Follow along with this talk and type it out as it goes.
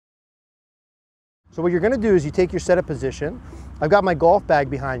So what you're gonna do is you take your setup position. I've got my golf bag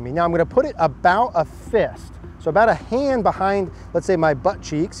behind me. Now I'm gonna put it about a fist. So about a hand behind, let's say my butt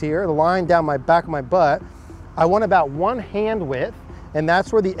cheeks here, the line down my back of my butt. I want about one hand width, and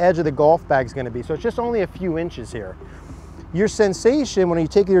that's where the edge of the golf bag is gonna be. So it's just only a few inches here. Your sensation when you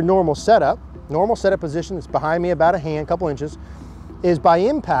take your normal setup position, it's behind me about a hand, couple inches, is by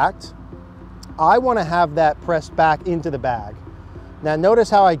impact, I wanna have that pressed back into the bag. Now notice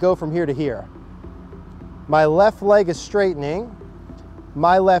how I go from here to here. My left leg is straightening,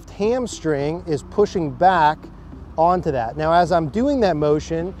 my left hamstring is pushing back onto that. Now as I'm doing that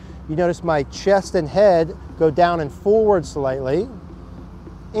motion, you notice my chest and head go down and forward slightly,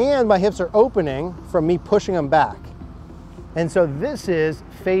 and my hips are opening from me pushing them back. And so this is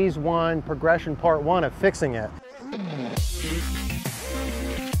phase one, progression part one of fixing it.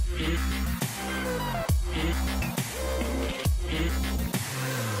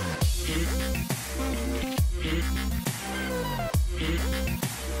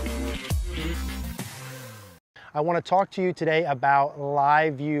 I want to talk to you today about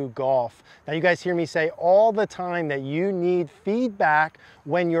live view golf. Now you guys hear me say all the time that you need feedback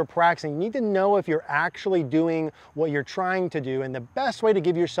when you're practicing. You need to know if you're actually doing what you're trying to do, and the best way to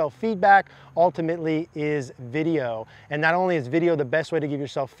give yourself feedback ultimately is video. And not only is video the best way to give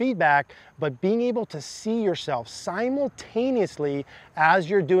yourself feedback, but being able to see yourself simultaneously as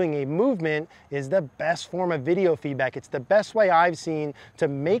you're doing a movement is the best form of video feedback. It's the best way I've seen to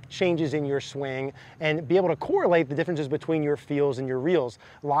make changes in your swing and be able to correlate the differences between your feels and your reels.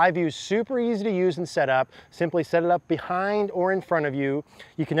 Live view is super easy to use and set up. Simply set it up behind or in front of you.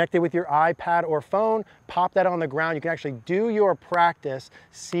 You connect it with your iPad or phone, pop that on the ground. You can actually do your practice,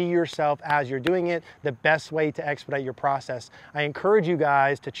 see yourself as you're doing it, the best way to expedite your process. I encourage you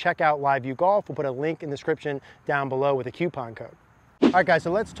guys to check out Live View Golf. We'll put a link in the description down below with a coupon code. All right guys,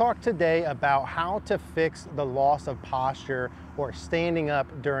 so let's talk today about how to fix the loss of posture or standing up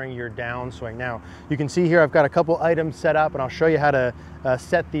during your downswing. Now, you can see here I've got a couple items set up, and I'll show you how to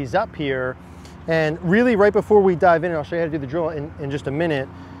set these up here. And really right before we dive in, and I'll show you how to do the drill in just a minute,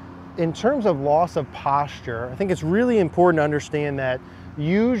 in terms of loss of posture, I think it's really important to understand that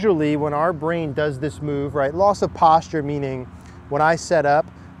usually when our brain does this move, right, loss of posture meaning when I set up,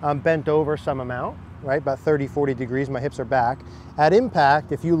 I'm bent over some amount, right, about 30, 40 degrees, my hips are back. At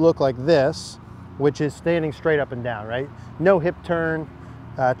impact, if you look like this, which is standing straight up and down, right, no hip turn,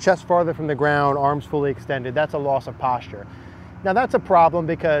 chest farther from the ground, arms fully extended, that's a loss of posture. Now that's a problem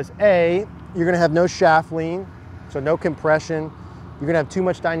because A, you're gonna have no shaft lean, so no compression, you're gonna have too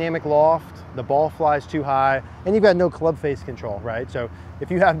much dynamic loft, the ball flies too high, and you've got no club face control, right? So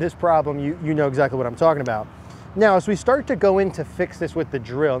if you have this problem, you know exactly what I'm talking about. Now, as we start to go in to fix this with the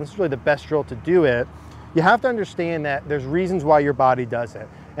drill, and this is really the best drill to do it, you have to understand that there's reasons why your body does it.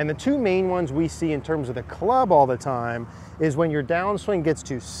 And the two main ones we see in terms of the club all the time is when your downswing gets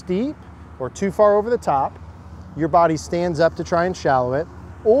too steep or too far over the top, your body stands up to try and shallow it,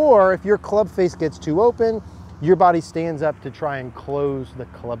 or if your club face gets too open, your body stands up to try and close the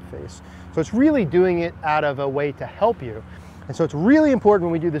club face. So it's really doing it out of a way to help you. And so it's really important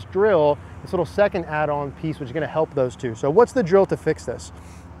when we do this drill, this little second add-on piece, which is gonna help those two. So what's the drill to fix this?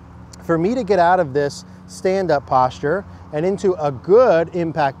 For me to get out of this stand-up posture and into a good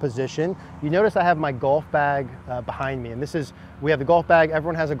impact position, you notice I have my golf bag behind me. And this is, we have the golf bag,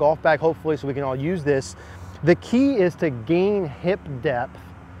 everyone has a golf bag, hopefully, so we can all use this. The key is to gain hip depth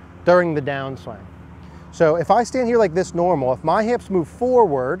during the downswing. So if I stand here like this normal, if my hips move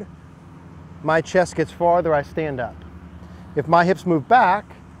forward, my chest gets farther, I stand up. If my hips move back,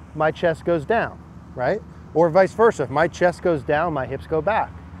 my chest goes down, right? Or vice versa, if my chest goes down, my hips go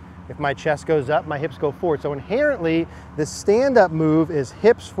back. If my chest goes up, my hips go forward. So inherently, the stand-up move is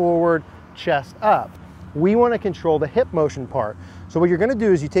hips forward, chest up. We want to control the hip motion part. So what you're going to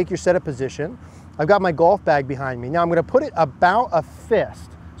do is you take your setup position. I've got my golf bag behind me. Now I'm going to put it about a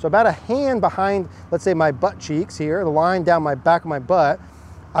fist. So about a hand behind, let's say my butt cheeks here, the line down my back of my butt.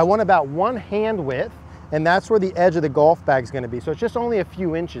 I want about one hand width, and that's where the edge of the golf bag is going to be. So it's just only a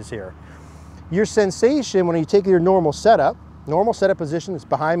few inches here. Your sensation when you take your normal setup position, it's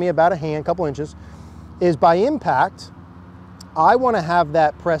behind me about a hand, couple inches, is by impact, I want to have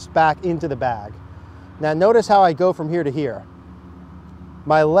that pressed back into the bag. Now notice how I go from here to here.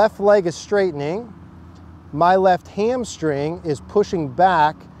 My left leg is straightening, my left hamstring is pushing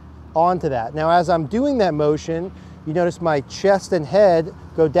back onto that. Now as I'm doing that motion, you notice my chest and head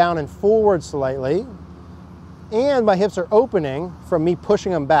go down and forward slightly, and my hips are opening from me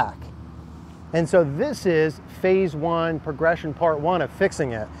pushing them back. And so this is phase one, progression part one of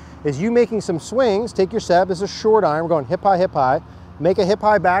fixing it, is you making some swings, take your setup, this is a short iron, we're going hip high, make a hip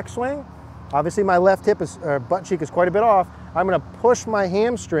high backswing, Obviously my left hip is, butt cheek is quite a bit off. I'm gonna push my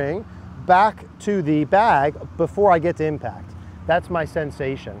hamstring back to the bag before I get to impact. That's my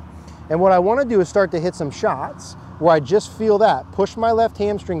sensation. And what I wanna do is start to hit some shots where I just feel that. Push my left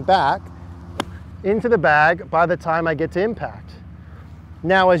hamstring back into the bag by the time I get to impact.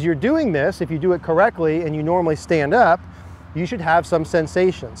 Now, as you're doing this, if you do it correctly and you normally stand up, you should have some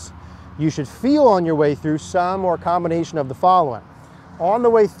sensations. You should feel on your way through some or combination of the following. On the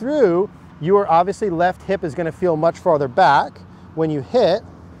way through, your obviously left hip is gonna feel much farther back. When you hit,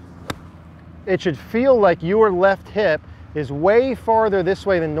 it should feel like your left hip is way farther this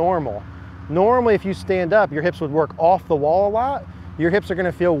way than normal. Normally, if you stand up, your hips would work off the wall a lot. Your hips are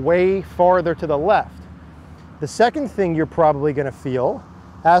gonna feel way farther to the left. The second thing you're probably gonna feel,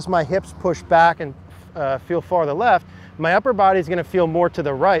 as my hips push back and feel farther left, my upper body is gonna feel more to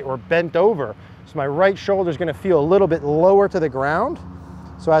the right or bent over. So my right shoulder is gonna feel a little bit lower to the ground.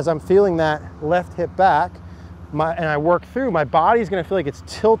 So as I'm feeling that left hip back, and I work through, my body's gonna feel like it's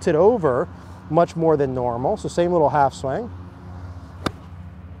tilted over much more than normal. So same little half swing.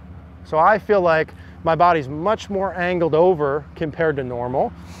 So I feel like my body's much more angled over compared to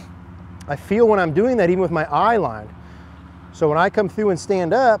normal. I feel when I'm doing that even with my eye line. So when I come through and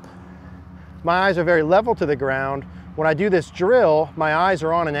stand up, my eyes are very level to the ground. When I do this drill, my eyes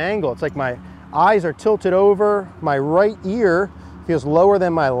are on an angle. It's like my eyes are tilted over, my right ear feels lower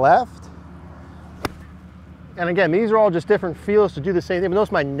than my left. And again, these are all just different feels to do the same thing. But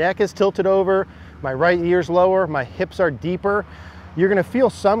notice my neck is tilted over, my right ear's lower, my hips are deeper. You're gonna feel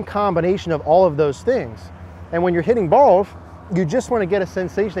some combination of all of those things. And when you're hitting balls, you just wanna get a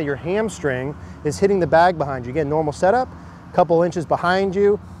sensation that your hamstring is hitting the bag behind you. Again, normal setup, a couple inches behind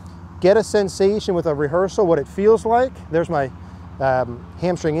you. Get a sensation with a rehearsal, what it feels like. There's my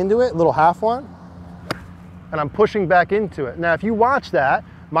hamstring into it, little half one. And I'm pushing back into it. Now, if you watch that,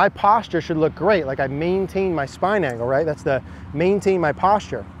 my posture should look great. Like I maintain my spine angle, right? That's the maintain my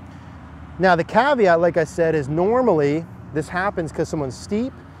posture. Now, the caveat, like I said, is normally this happens because someone's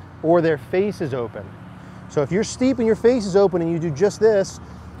steep or their face is open. So if you're steep and your face is open and you do just this,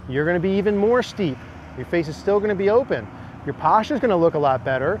 you're gonna be even more steep. Your face is still gonna be open. Your posture is gonna look a lot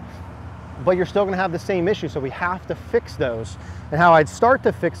better, but you're still gonna have the same issue. So we have to fix those. And how I'd start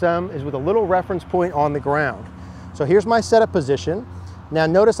to fix them is with a little reference point on the ground. So here's my setup position. Now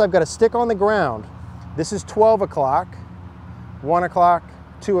notice I've got a stick on the ground. This is 12 o'clock, 1 o'clock,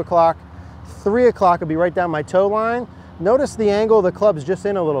 2 o'clock, 3 o'clock would be right down my toe line. Notice the angle of the club's just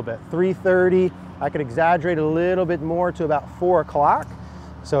in a little bit, 3:30. I could exaggerate a little bit more to about 4 o'clock.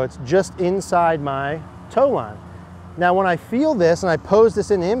 So it's just inside my toe line. Now when I feel this and I pose this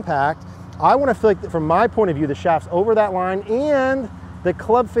in impact, I want to feel like, from my point of view, the shaft's over that line and the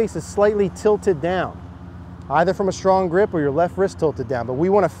club face is slightly tilted down, either from a strong grip or your left wrist tilted down. But we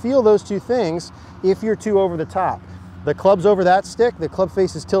want to feel those two things if you're too over the top. The club's over that stick, the club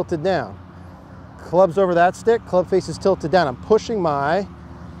face is tilted down. Club's over that stick, club face is tilted down. I'm pushing my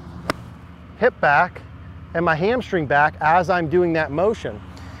hip back and my hamstring back as I'm doing that motion.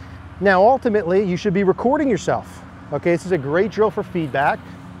 Now, ultimately, you should be recording yourself. Okay, this is a great drill for feedback.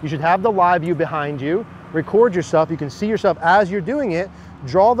 You should have the live view behind you, record yourself. You can see yourself as you're doing it,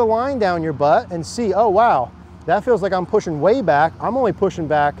 draw the line down your butt and see, oh wow, that feels like I'm pushing way back. I'm only pushing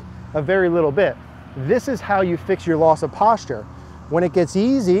back a very little bit. This is how you fix your loss of posture. When it gets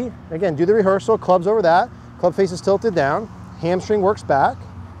easy, again, do the rehearsal, club's over that, club face is tilted down, hamstring works back,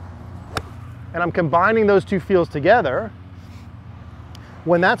 and I'm combining those two feels together.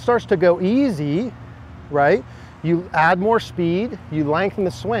 When that starts to go easy, right, you add more speed, you lengthen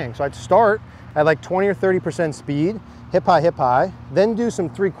the swing. So I'd start at like 20 or 30% speed, hip high, then do some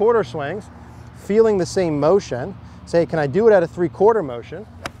 3/4 swings, feeling the same motion. Say, can I do it at a 3/4 motion?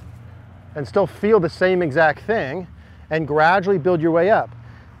 And still feel the same exact thing and gradually build your way up.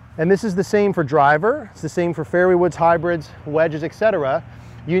 And this is the same for driver, it's the same for fairway woods, hybrids, wedges, etc.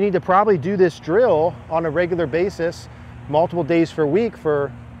 You need to probably do this drill on a regular basis, multiple days per week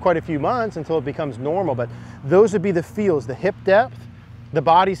for quite a few months until it becomes normal. But those would be the feels: the hip depth, the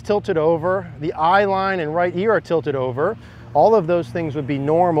body's tilted over, the eye line and right ear are tilted over. All of those things would be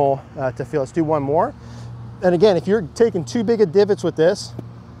normal to feel. Let's do one more. And again, if you're taking too big of divots with this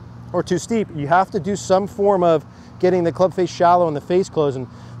or too steep, you have to do some form of getting the club face shallow and the face closed. And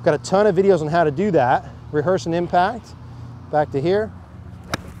I've got a ton of videos on how to do that. Rehearse and impact, back to here.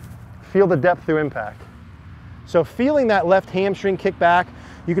 Feel the depth through impact. So feeling that left hamstring kick back,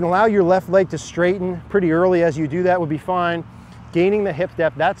 you can allow your left leg to straighten pretty early. As you do that would be fine. Gaining the hip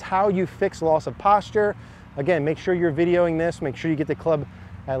depth, that's how you fix loss of posture. Again, make sure you're videoing this, make sure you get the club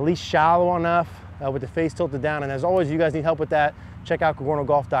at least shallow enough with the face tilted down. And as always, if you guys need help with that, check out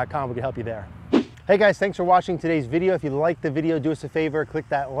cogornogolf.com. We can help you there. Hey guys, thanks for watching today's video. If you liked the video, do us a favor, click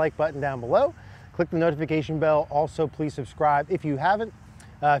that like button down below. Click the notification bell. Also, please subscribe if you haven't.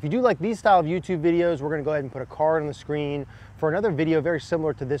 If you do like these style of YouTube videos, we're gonna go ahead and put a card on the screen for another video very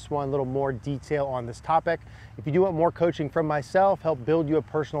similar to this one, a little more detail on this topic. If you do want more coaching from myself, help build you a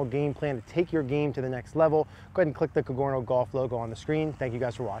personal game plan to take your game to the next level, go ahead and click the Cogorno Golf logo on the screen. Thank you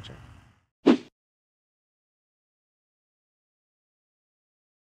guys for watching.